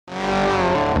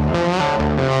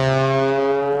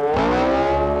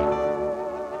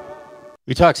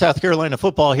We talk South Carolina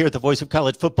football here at the Voice of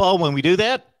College Football. When we do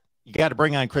that, you got to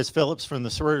bring on Chris Phillips from the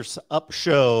Source Up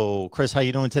Show. Chris, how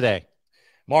you doing today?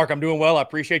 Mark, I'm doing well. I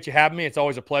appreciate you having me. It's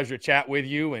always a pleasure to chat with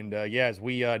you. And as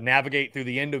we navigate through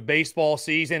the end of baseball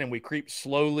season and we creep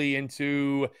slowly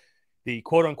into the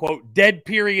quote-unquote dead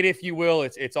period, if you will,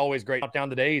 it's always great. Count down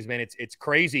the days, man. It's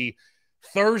crazy.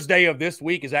 Thursday of this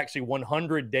week is actually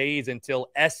 100 days until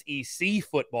SEC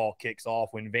football kicks off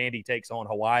when Vandy takes on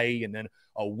Hawaii. And then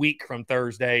a week from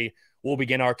Thursday, we'll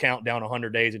begin our countdown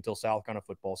 100 days until South Carolina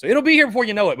football. So it'll be here before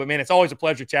you know it. But, man, it's always a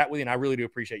pleasure to chat with you, and I really do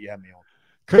appreciate you having me on.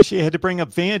 Chris, you had to bring up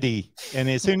Vandy, and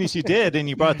as soon as you did, and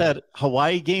you brought that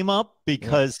Hawaii game up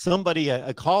because somebody,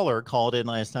 a caller, called in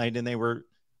last night, and they were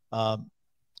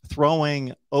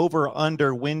throwing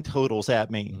over-under win totals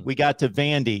at me. We got to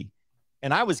Vandy,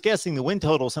 and I was guessing the win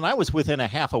totals, and I was within a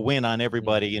half a win on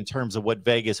everybody in terms of what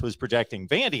Vegas was projecting.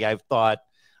 Vandy, I thought,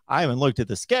 I haven't looked at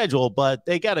the schedule, but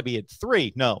they got to be at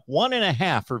 3. No,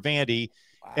 1.5 for Vandy.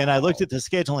 Wow. And I looked at the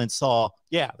schedule and saw,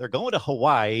 yeah, they're going to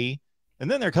Hawaii, and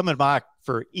then they're coming back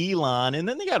for Elon, and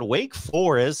then they got Wake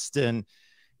Forest, and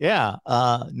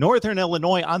Northern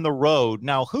Illinois on the road.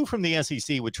 Now, who from the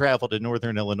SEC would travel to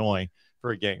Northern Illinois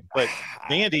for a game? But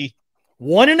Vandy,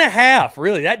 1.5,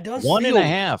 really, that does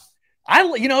 1.5.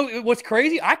 What's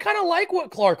crazy, I kind of like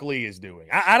what Clark Lea is doing.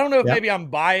 I don't know if maybe I'm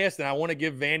biased and I want to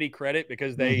give Vandy credit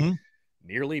because they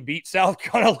nearly beat South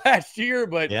Carolina last year,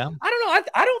 but I don't know.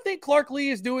 I don't think Clark Lea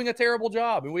is doing a terrible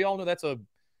job, and we all know that's a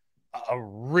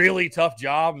really tough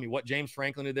job. I mean, what James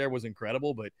Franklin did there was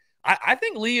incredible, but I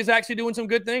think Lee is actually doing some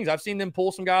good things. I've seen them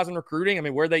pull some guys in recruiting. I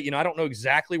mean, where they, I don't know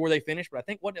exactly where they finished, but I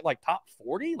think like top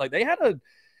 40, like they had a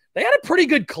pretty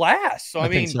good class. So I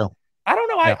mean, so. I don't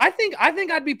know. Yeah. I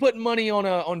think I'd be putting money on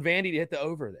Vandy to hit the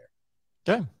over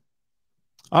there. Okay.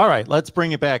 All right, let's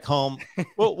bring it back home.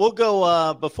 We'll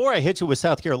go before I hit you with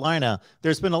South Carolina.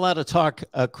 There's been a lot of talk,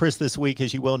 Chris, this week,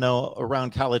 as you well know,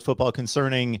 around college football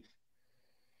concerning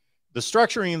the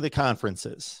structuring of the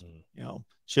conferences.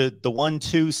 Should the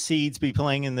 1-2 seeds be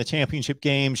playing in the championship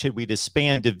game? Should we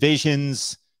disband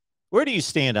divisions? Where do you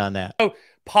stand on that? So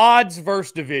pods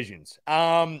versus divisions.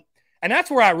 And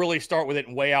that's where I really start with it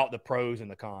and weigh out the pros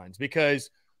and the cons, because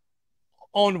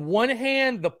on one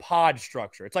hand, the pod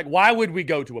structure, it's like, why would we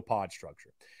go to a pod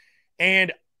structure?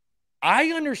 And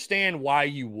I understand why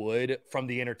you would from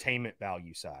the entertainment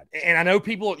value side. And I know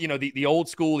people, the old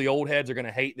school, the old heads are going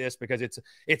to hate this because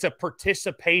it's a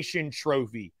participation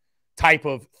trophy type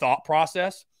of thought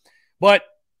process. But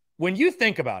when you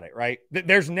think about it, right,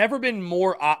 there's never been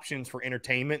more options for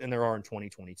entertainment than there are in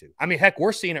 2022. I mean, heck,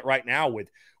 we're seeing it right now with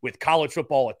college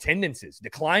football attendances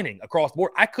declining across the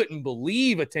board. I couldn't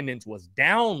believe attendance was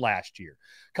down last year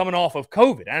coming off of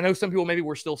COVID. I know some people maybe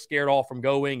were still scared off from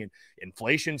going and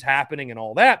inflation's happening and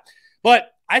all that.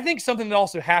 But I think something that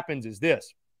also happens is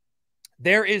this.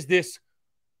 There is this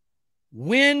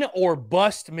win or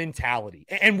bust mentality.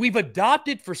 And we've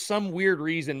adopted for some weird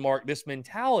reason, Mark, this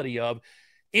mentality of,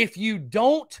 if you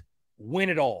don't win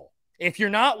it all, if you're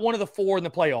not one of the 4 in the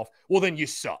playoff, well, then you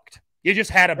sucked. You just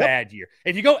had a bad year.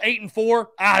 If you go 8-4,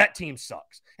 that team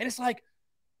sucks. And it's like,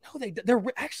 no, they're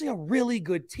actually a really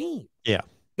good team. Yeah.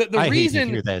 The reason, hate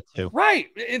to hear that too. Right.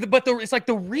 But it's like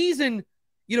the reason,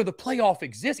 the playoff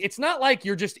exists. It's not like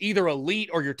you're just either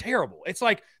elite or you're terrible. It's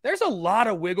like there's a lot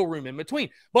of wiggle room in between.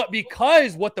 But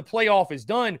because what the playoff has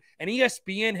done, and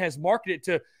ESPN has marketed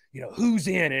to, who's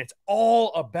in, and it's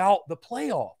all about the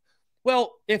playoff.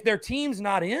 Well, if their team's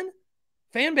not in,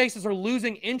 fan bases are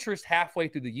losing interest halfway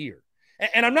through the year.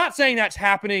 And I'm not saying that's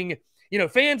happening.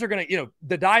 Fans are going to,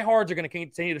 the diehards are going to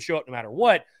continue to show up no matter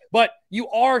what. But you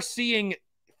are seeing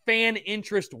fan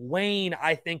interest wane,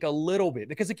 I think, a little bit.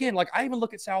 Because, again, like I even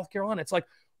look at South Carolina. It's like,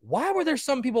 why were there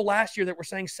some people last year that were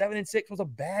saying 7-6 was a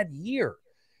bad year?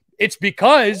 It's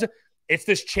because it's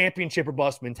this championship or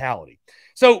bust mentality.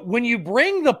 So when you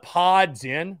bring the pods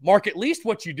in, Mark, at least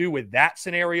what you do with that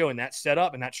scenario and that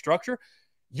setup and that structure,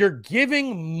 you're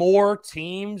giving more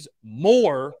teams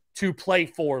more to play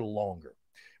for longer,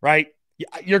 right?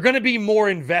 You're going to be more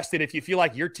invested if you feel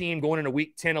like your team going into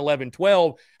week 10, 11,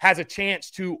 12 has a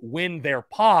chance to win their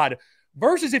pod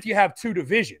versus if you have 2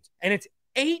 divisions and it's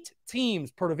 8 teams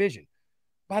per division.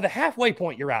 By the halfway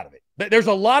point, you're out of it. There's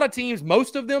a lot of teams,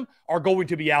 most of them are going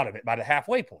to be out of it by the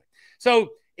halfway point. So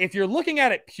if you're looking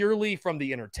at it purely from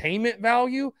the entertainment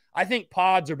value, I think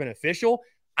pods are beneficial.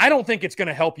 I don't think it's going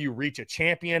to help you reach a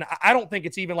champion. I don't think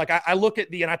it's even like I look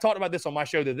at and I talked about this on my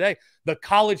show today, the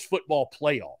college football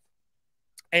playoff.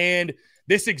 And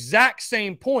this exact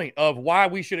same point of why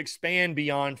we should expand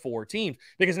beyond 4 teams,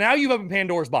 because now you've opened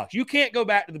Pandora's box. You can't go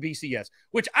back to the BCS,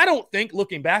 which I don't think,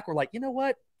 looking back, we're like, you know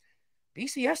what?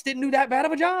 BCS didn't do that bad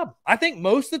of a job. I think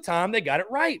most of the time they got it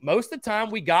right. Most of the time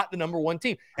we got the number one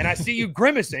team. And I see you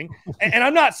grimacing. And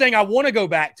I'm not saying I want to go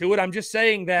back to it. I'm just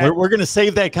saying that we're going to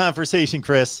save that conversation,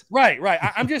 Chris. Right.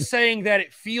 I'm just saying that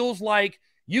it feels like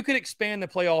you could expand the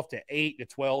playoff to 8 to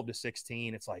 12 to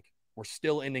 16. It's like we're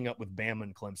still ending up with Bama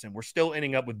and Clemson. We're still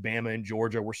ending up with Bama and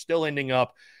Georgia. We're still ending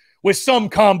up with some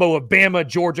combo of Bama,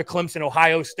 Georgia, Clemson,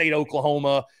 Ohio State,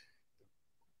 Oklahoma,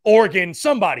 Oregon,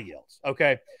 somebody else.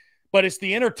 Okay. But it's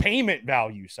the entertainment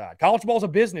value side. College ball is a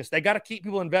business. They got to keep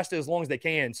people invested as long as they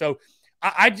can. So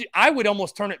I would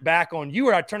almost turn it back on you,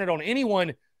 or I'd turn it on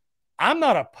anyone. I'm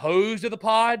not opposed to the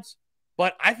pods,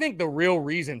 but I think the real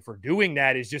reason for doing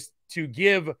that is just to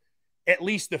give at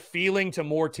least the feeling to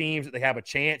more teams that they have a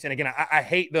chance. And again, I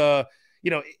hate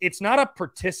it's not a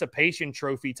participation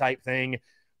trophy type thing,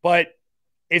 but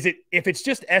if it's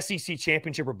just SEC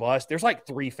championship or bust, there's like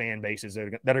 3 fan bases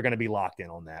that are going to be locked in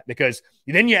on that, because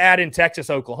then you add in Texas,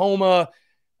 Oklahoma,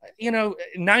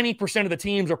 90% of the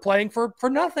teams are playing for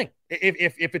nothing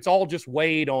if it's all just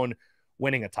weighed on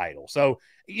winning a title. So,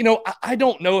 I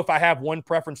don't know if I have one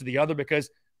preference or the other, because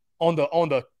on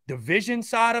the division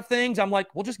side of things, I'm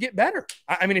like, well, just get better.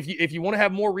 I mean, if you want to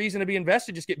have more reason to be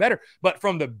invested, just get better. But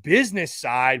from the business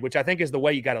side, which I think is the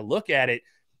way you got to look at it,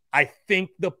 I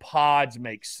think the pods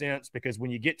make sense, because when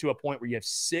you get to a point where you have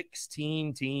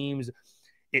 16 teams,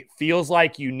 it feels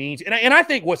like you need to, and I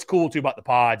think what's cool too about the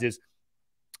pods is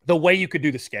the way you could do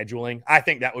the scheduling. I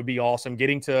think that would be awesome,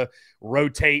 getting to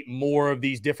rotate more of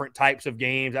these different types of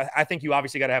games. I think you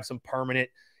obviously got to have some permanent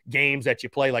games that you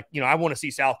play. Like, I want to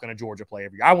see South Carolina, Georgia play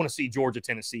every year. I want to see Georgia,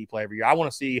 Tennessee play every year. I want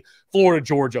to see Florida,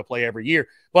 Georgia play every year.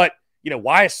 But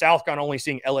why is South Carolina only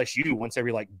seeing LSU once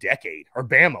every decade, or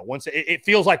Bama once? It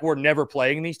feels like we're never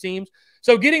playing these teams.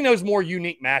 So getting those more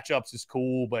unique matchups is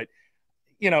cool. But,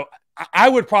 I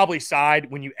would probably side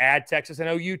when you add Texas and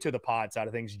OU to the pod side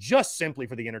of things, just simply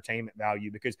for the entertainment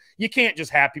value, because you can't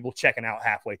just have people checking out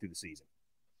halfway through the season.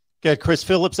 Got Chris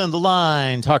Phillips on the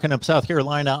line talking up South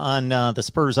Carolina on the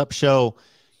Spurs Up Show.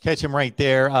 Catch him right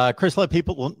there. Chris, let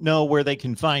people know where they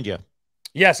can find you.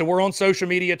 Yeah, so we're on social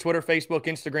media, Twitter, Facebook,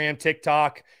 Instagram,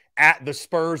 TikTok, at the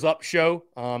Spurs Up Show.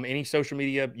 Any social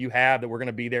media you have that we're going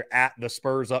to be there, at the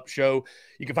Spurs Up Show.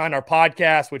 You can find our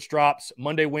podcast, which drops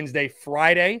Monday, Wednesday,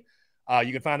 Friday.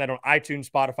 You can find that on iTunes,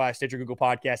 Spotify, Stitcher, Google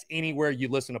Podcasts, anywhere you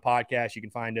listen to podcasts, you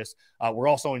can find us. We're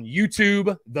also on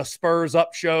YouTube, the Spurs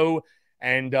Up Show.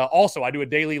 And also, I do a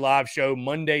daily live show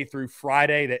Monday through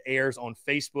Friday that airs on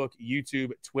Facebook,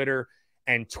 YouTube, Twitter,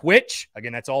 and Twitch.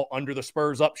 Again, that's all under the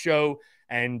Spurs Up Show.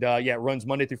 And it runs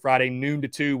Monday through Friday, noon to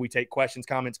 2. We take questions,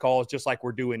 comments, calls, just like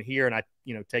we're doing here. And I,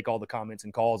 take all the comments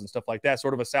and calls and stuff like that.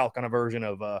 Sort of a South kind of version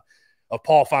of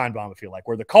Paul Feinbaum, I feel like,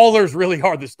 where the callers really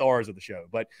are the stars of the show.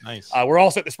 But nice. We're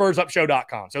also at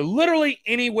thespursupshow.com. So literally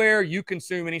anywhere you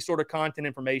consume any sort of content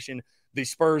information, the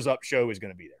Spurs Up Show is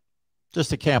going to be there. Just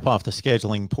to cap off the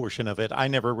scheduling portion of it, I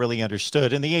never really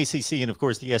understood. And the ACC and, of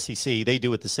course, the SEC, they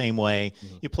do it the same way.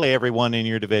 Mm-hmm. You play everyone in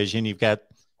your division. You've got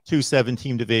 2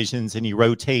 7-team divisions, and you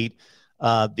rotate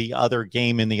the other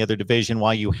game in the other division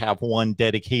while you have one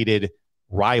dedicated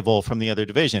rival from the other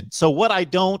division. So what I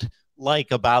don't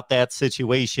like about that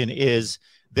situation is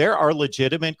there are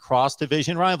legitimate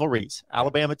cross-division rivalries.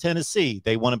 Alabama, Tennessee,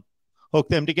 they want to hook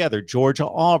them together. Georgia,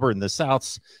 Auburn, the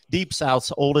South's, Deep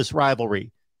South's oldest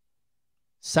rivalry.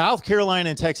 South Carolina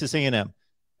and Texas A&M.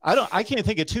 I can't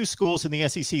think of 2 schools in the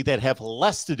SEC that have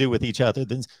less to do with each other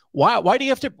than why do you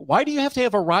have to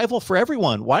have a rival for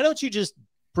everyone? Why don't you just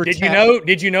protect?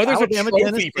 Did you know there's Alabama, a trophy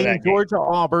Tennessee, for that Georgia,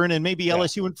 Auburn, and maybe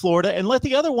LSU and Florida, and let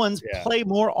the other ones play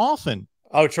more often?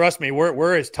 Oh, trust me,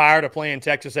 we're as tired of playing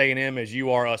Texas A&M as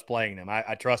you are us playing them.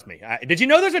 I trust me. Did you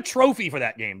know there's a trophy for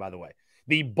that game, by the way?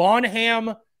 The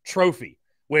Bonham Trophy,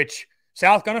 which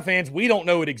South Carolina fans, we don't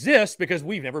know it exists because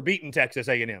we've never beaten Texas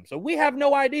A&M. So we have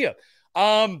no idea.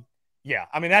 Yeah,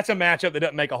 I mean, that's a matchup that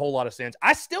doesn't make a whole lot of sense.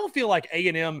 I still feel like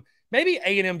A&M, maybe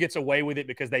A&M gets away with it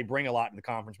because they bring a lot to the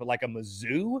conference, but like a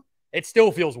Mizzou, it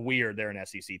still feels weird they're an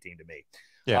SEC team to me.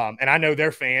 Yeah. And I know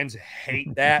their fans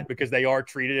hate that because they are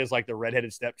treated as like the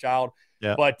redheaded stepchild.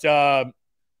 Yeah. But,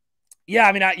 yeah,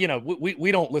 I mean,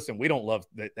 we don't listen. We don't love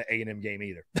the A&M game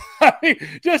either. I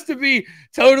mean, just to be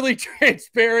totally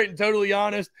transparent and totally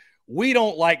honest, we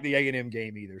don't like the A&M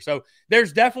game either. So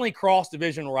there's definitely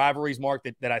cross-divisional rivalries, Mark,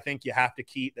 that I think you have to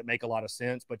keep that make a lot of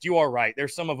sense. But you are right.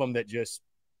 There's some of them that just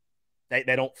they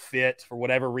don't fit for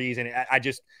whatever reason.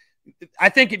 I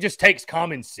think it just takes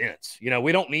common sense.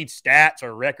 We don't need stats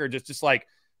or records. It's just like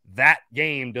that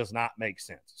game does not make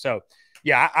sense. So,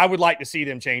 yeah, I would like to see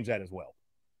them change that as well.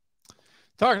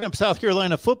 Talking up South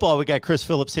Carolina football, we got Chris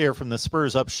Phillips here from the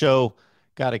Spurs Up Show.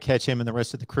 got to catch him and the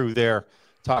rest of the crew there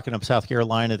talking up South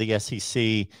Carolina, the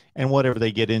SEC, and whatever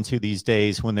they get into these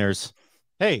days when there's,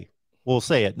 hey, we'll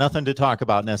say it, nothing to talk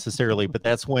about necessarily, but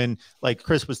that's when, like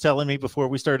Chris was telling me before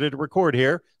we started to record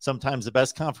here, sometimes the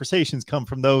best conversations come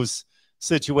from those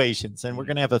situations. And we're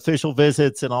going to have official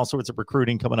visits and all sorts of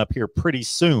recruiting coming up here pretty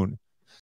soon